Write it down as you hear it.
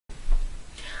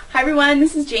Hi everyone,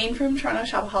 this is Jane from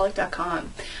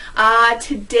TorontoShopaholic.com.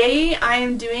 Today I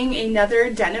am doing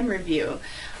another denim review.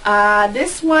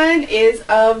 This one is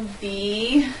of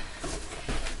the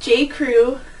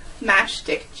JCREW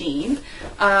Matchstick jean.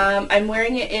 I'm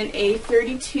wearing it in a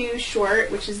 32 short,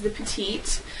 which is the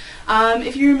petite.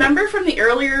 If you remember from the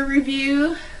earlier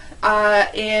review,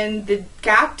 in the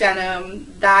Gap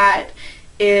denim, that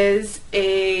is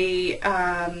a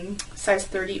size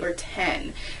 30 or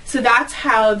 10. So that's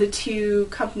how the two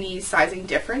companies' sizing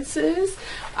differences.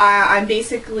 I'm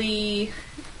basically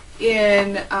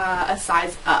in a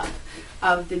size up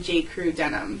of the JCREW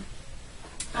denim.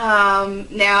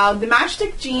 Now the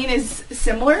Matchstick jean is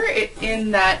similar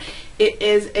in that it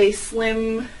is a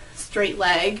slim straight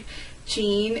leg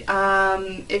jean.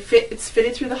 It's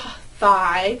fitted through the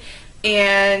thigh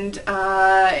and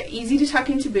easy to tuck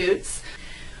into boots.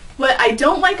 What I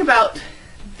don't like about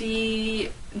the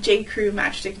JCREW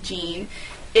Matchstick jean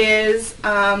is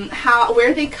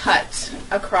where they cut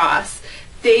across.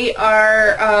 They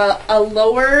are a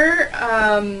lower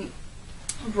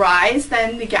rise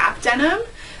than the Gap denim.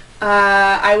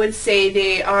 I would say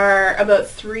they are about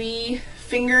 3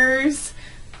 fingers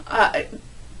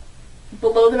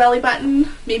below the belly button,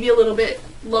 maybe a little bit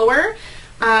lower.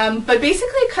 But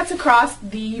basically it cuts across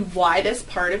the widest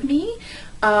part of me.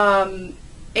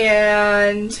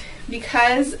 And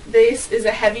because this is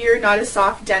a heavier, not a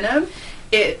soft denim,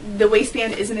 the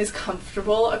waistband isn't as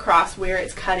comfortable across where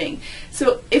it's cutting.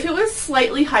 So if it was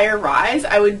slightly higher rise,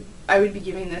 I would be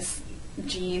giving this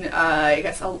jean, I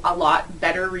guess, a lot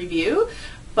better review.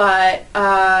 But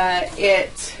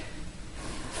it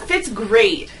fits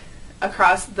great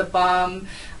across the bum,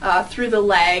 through the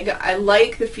leg. I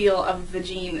like the feel of the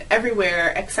jean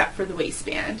everywhere except for the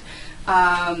waistband.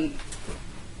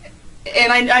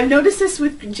 And I've noticed this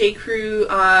with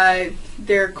JCREW,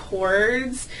 their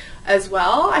cords as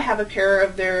well. I have a pair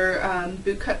of their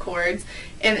bootcut cords,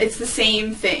 and it's the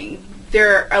same thing.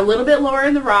 They're a little bit lower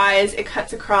in the rise. It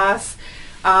cuts across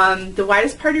the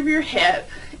widest part of your hip,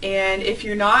 and if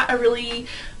you're not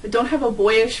don't have a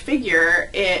boyish figure,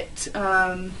 it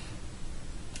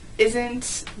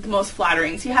isn't the most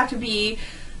flattering. So you have to be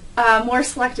more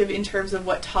selective in terms of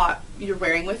what top you're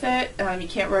wearing with it. You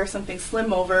can't wear something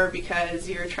slim over because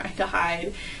you're trying to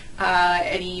hide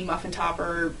any muffin top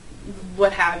or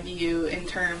what have you in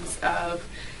terms of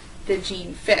the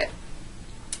jean fit.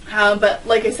 But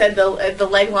like I said, the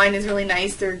leg line is really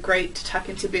nice. They're great to tuck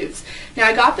into boots. Now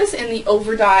I got this in the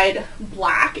overdyed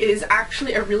black. It is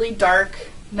actually a really dark,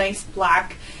 nice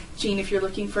black jean if you're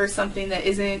looking for something that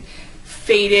isn't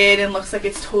faded and looks like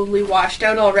it's totally washed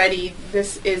out already.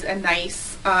 This is a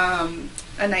nice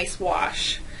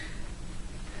wash.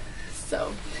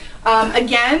 So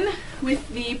again, with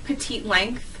the petite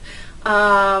length,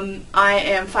 I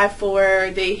am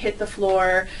 5'4". They hit the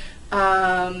floor.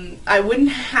 I wouldn't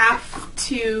have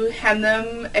to hem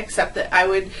them, except that I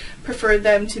would prefer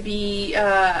them to be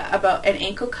about an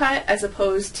ankle cut as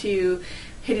opposed to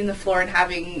hitting the floor and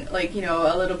having, like, you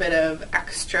know, a little bit of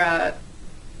extra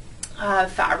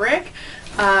fabric.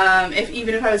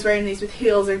 Even if I was wearing these with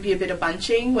heels, there'd be a bit of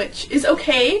bunching, which is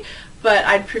okay, but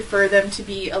I'd prefer them to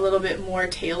be a little bit more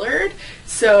tailored.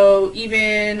 So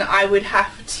even I would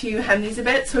have to hem these a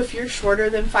bit. So if you're shorter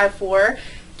than 5'4",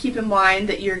 keep in mind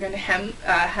that you're going to hem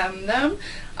them.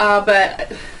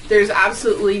 But there's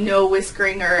absolutely no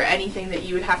whiskering or anything that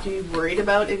you would have to be worried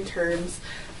about in terms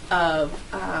of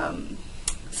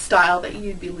style that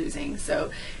you'd be losing. So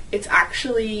it's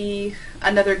actually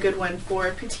another good one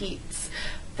for petites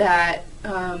that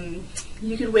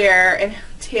you could wear and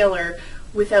tailor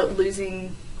without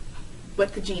losing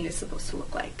what the jean is supposed to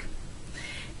look like.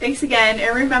 Thanks again,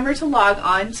 and remember to log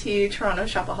on to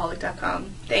TorontoShopaholic.com.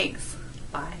 Thanks.